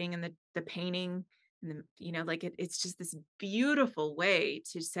the writing and the painting and like it's just this beautiful way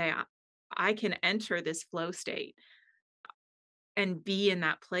to say, I can enter this flow state and be in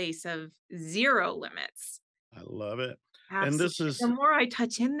that place of zero limits. I love it. And Absolutely. this The is more I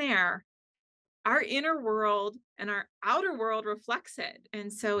touch in there, our inner world and our outer world reflects it.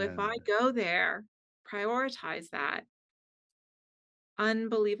 And so if I yeah. go there, prioritize that,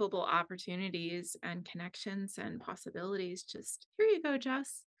 unbelievable opportunities and connections and possibilities. Just here you go,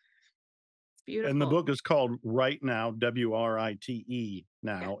 Jess. It's And the beautiful. book is called Right Now, WRITE Yeah.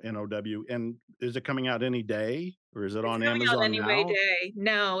 now, NOW. And is it coming out any day or is it It's on coming out Amazon any way now? day.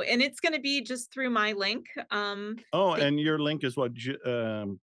 No, and it's gonna be just through my link. Oh, The and your link is what?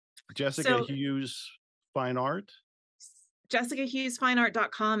 Jessica so Hughes Fine Art?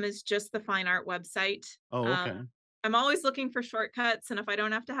 JessicaHughesFineArt.com is just the fine art website. Oh, Um, okay. I'm always looking for shortcuts, and if I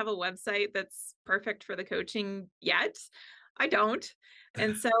don't have to have a website that's perfect for the coaching yet, I don't.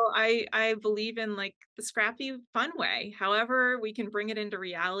 And so I believe in like the scrappy fun way. However, we can bring it into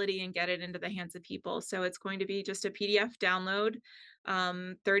reality and get it into the hands of people. So it's going to be just a PDF download,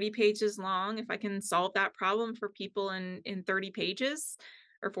 30 pages long. If I can solve that problem for people in 30 pages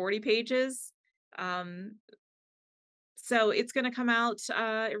or 40 pages, um, so it's gonna come out,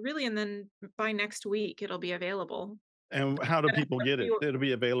 really, and then by next week, it'll be available. And I'm how do gonna people have get a it? few. It'll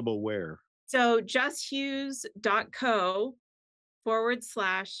be available where? So jesshughes.co/book.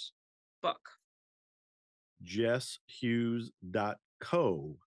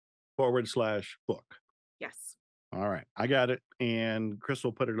 JessHughes.co/book. Yes. All right. I got it. And Chris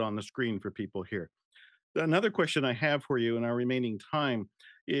will put it on the screen for people here. Another question I have for you in our remaining time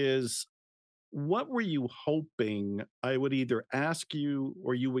is what were you hoping I would either ask you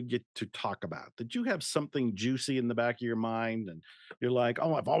or you would get to talk about? Did you have something juicy in the back of your mind and you're like,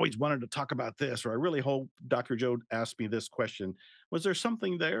 oh, I've always wanted to talk about this, or I really hope Dr. Joe asked me this question? Was there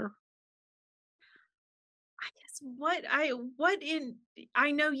something there? I guess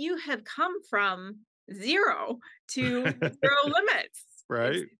I know you have come from 0 to 0 limits. It's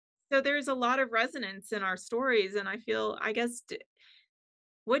Right? so there's a lot of resonance in our stories, and I feel, I guess,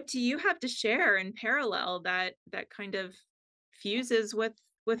 what do you have to share in parallel that kind of fuses with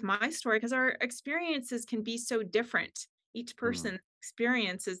my story? Because our experiences can be so different. Each Hmm. person's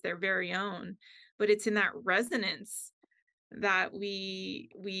experience is their very own, but it's in that resonance that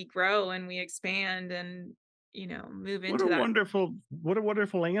we grow and we expand and move into that. What a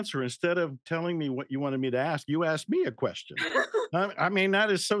wonderful answer. Instead of telling me what you wanted me to ask, you asked me a question. I mean,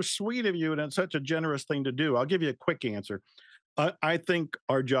 that is so sweet of you, and it's such a generous thing to do. I'll give you a quick answer. I think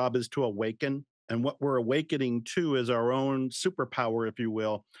our job is to awaken, and what we're awakening to is our own superpower, if you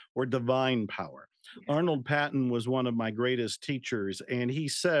will, or divine power. Yeah. Arnold Patton was one of my greatest teachers, and he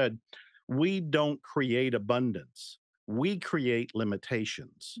said, "We don't create abundance, we create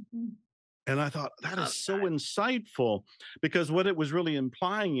limitations." Mhm. And I thought, that is Love so that. insightful because what it was really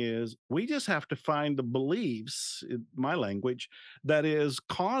implying is we just have to find the beliefs, in my language, that is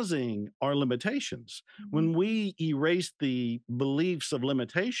causing our limitations. Mhm. When we erase the beliefs of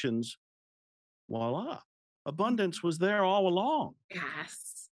limitations, voila, abundance Mhm. was there all along.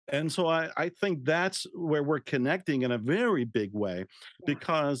 Yes. And so I think that's where we're connecting in a very big way Yeah.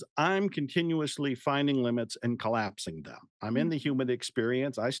 because I'm continuously finding limits and collapsing them. I'm in the Mhm. human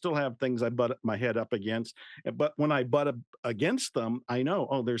experience. I still have things I butt my head up against. But when I butt up against them, I know,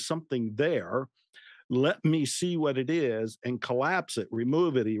 oh, there's something there. Let me see what it is and collapse it,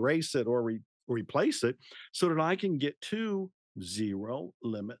 remove it, erase it, or replace it so that I can get to zero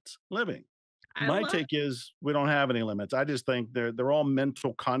limits living. I My love. take is we don't have any limits. I just think they're all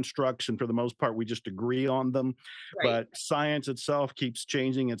mental constructs, and for the most part, we just agree on them. Right. But science itself keeps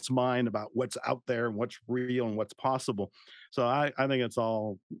changing its mind about what's out there and what's real and what's possible. So I think it's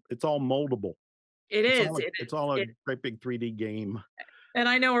all moldable. It is, it It's is. all a great big 3D game. And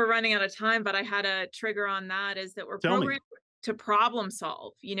I know we're running out of time, but I had a trigger on that is that we're Tell me. programmed to problem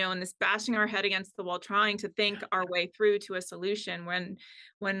solve, and this bashing our head against the wall, trying to think our way through to a solution when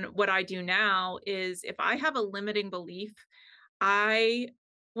what I do now is if I have a limiting belief, I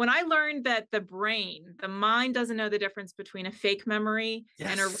when I learned that the mind doesn't know the difference between a fake memory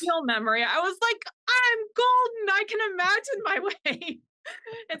and a Yes. real memory, I was like, I'm golden. I can imagine my way.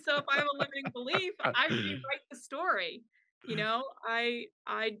 And so if I have a limiting belief, I rewrite the story.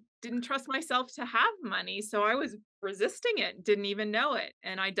 I didn't trust myself to have money, so I was resisting it, didn't even know it.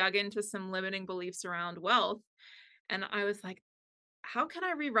 And I dug into some limiting beliefs around wealth, and I was like, how can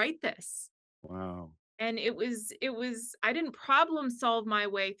I rewrite this? Wow. And it was I didn't problem solve my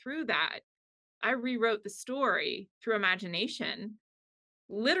way through that. I rewrote the story through imagination,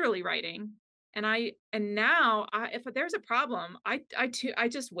 literally writing. And now if there's a problem, I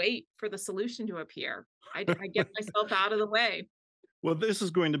just wait for the solution to appear. I get myself out of the way. Well, this is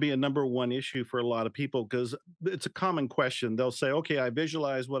going to be a number one issue for a lot of people because it's a common question. They'll say, okay, I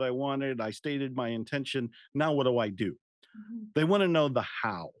visualized what I wanted, I stated my intention. Now, what do I do? Mhm, They want to know the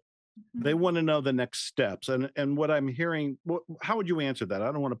how. They mhm. want to know the next steps. And what I'm hearing, how would you answer that?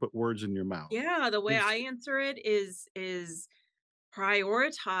 I don't want to put words in your mouth. Yeah, the way I Is answer it is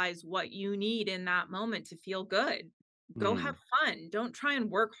prioritize what you need in that moment to feel good. Go have mm, fun. Don't try and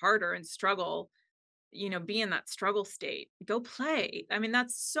work harder and struggle, be in that struggle state. Go play. I mean,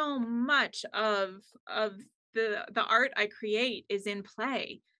 that's so much of the art I create is in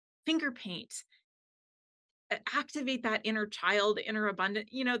play. Finger paint, activate that inner child, inner abundant,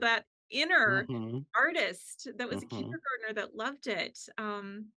 that inner mhm, artist that was a mhm, kindergartner that loved it.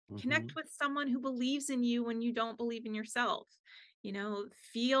 Connect mhm. with someone who believes in you when you don't believe in yourself.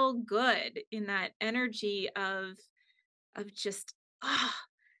 Feel good in that energy of just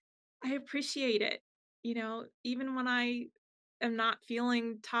I appreciate it. Even when I am not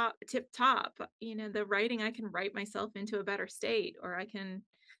feeling top tip top, the writing, I can write myself into a better state, or I can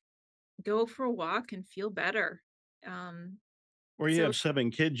go for a walk and feel better. Um, Or you so have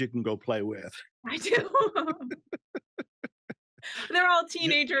 7 kids you can go play with. I do. They're all J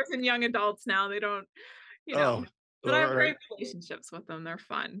teenagers and young adults now. They don't, you Oh, know, but I have alright. great relationships with them. They're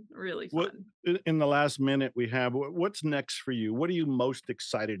fun, really What fun. in the last minute we have, what's next for you? What are you most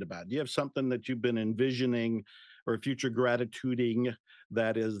excited about? Do you have something that you've been envisioning or future gratituding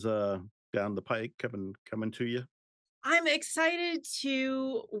that is, down the pike coming to you? I'm excited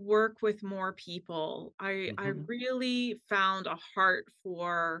to work with more people. I Mhm, really found a heart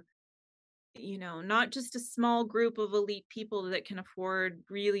for, not just a small group of elite people that can afford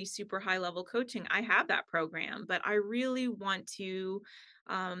really super high level coaching. I have that program, but I really want to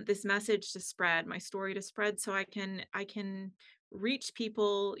this message to spread, my story to spread, so I can reach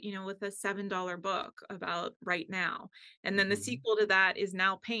people, with a $7 book about right now. And then the mhm. sequel to that is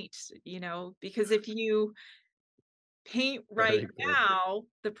now paint, because if you paint right Very good. now,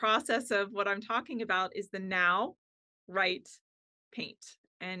 the process of what I'm talking about is the now, right, paint,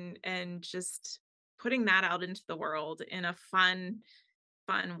 and just putting that out into the world in a fun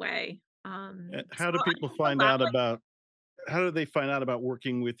way. So How do I people feel find that out about how do they find out about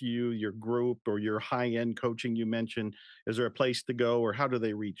working with you, your group, or your high-end coaching you mentioned? Is there a place to go, or how do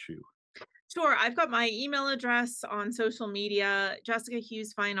they reach you? Sure. I've got my email address on social media. Jessica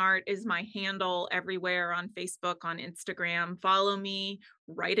Hughes Fine Art is my handle everywhere on Facebook, on Instagram. Follow me,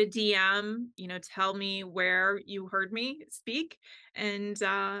 write a DM, tell me where you heard me speak. And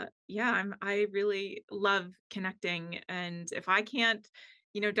yeah, I really love connecting. And if I can't,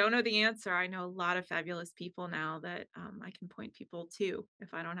 don't know the answer, I know a lot of fabulous people now that I can point people to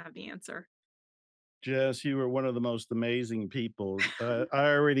if I don't have the answer. Jess, you are one of the most amazing people. I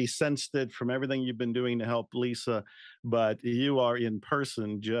already sensed it from everything you've been doing to help Lisa, but you are in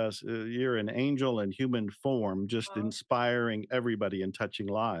person, just you're an angel in human form, just Oh, inspiring everybody and touching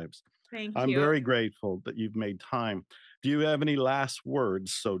lives. thank I'm you. very grateful that you've made time. Do you have any last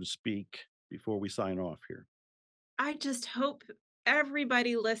words, so to speak, before we sign off here? I just hope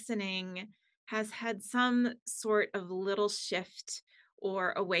everybody listening has had some sort of little shift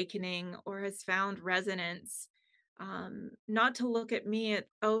or awakening or has found resonance. Not to look at me at,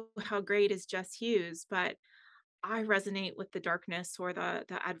 oh, how great is Jess Hughes, but I resonate with the darkness or the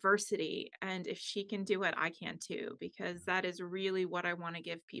adversity. And if she can do it, I can too, because that is really what I want to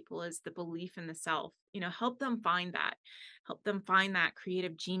give people is the belief in the self. Help them find that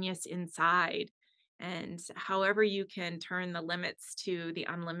creative genius inside. And however you can turn the limits to the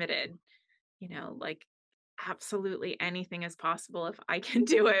unlimited, like absolutely anything is possible. If I can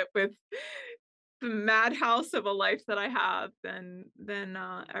do it with the madhouse of a life that I have, then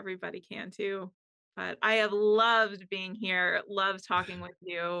everybody can too. But I have loved being here, love talking with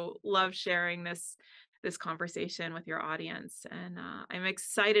you, love sharing this conversation with your audience, and I'm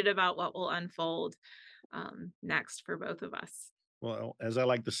excited about what will unfold next for both of us. Well, as I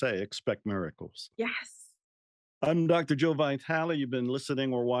like to say, expect miracles. Yes. I'm Dr. Joe Vitale. You've been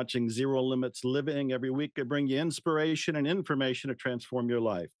listening or watching Zero Limits Living. Every week, I bring you inspiration and information to transform your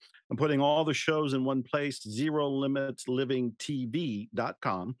life. I'm putting all the shows in one place,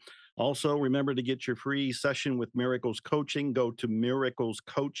 ZeroLimitsLivingTV.com. Also, remember to get your free session with Miracles Coaching. Go to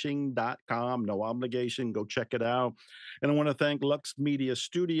miraclescoaching.com. No obligation. Go check it out. And I want to thank Lux Media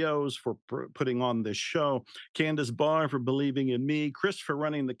Studios for putting on this show, Candace Barr for believing in me, Chris for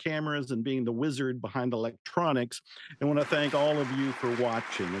running the cameras and being the wizard behind electronics. And I want to thank all of you for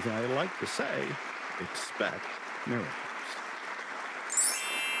watching. As I like to say, expect miracles.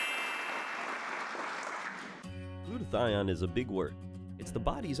 Glutathione is a big word. It's the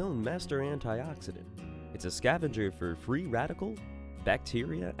body's own master antioxidant. It's a scavenger for free radical,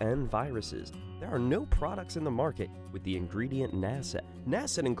 bacteria, and viruses. There are no products in the market with the ingredient NASET.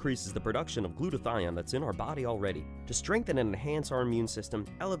 NASET increases the production of glutathione that's in our body already to strengthen and enhance our immune system,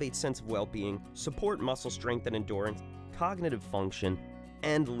 elevate sense of well-being, support muscle strength and endurance, cognitive function,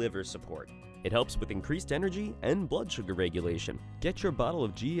 and liver support. It helps with increased energy and blood sugar regulation. Get your bottle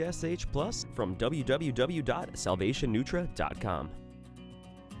of GSH Plus from www.salvationnutra.com.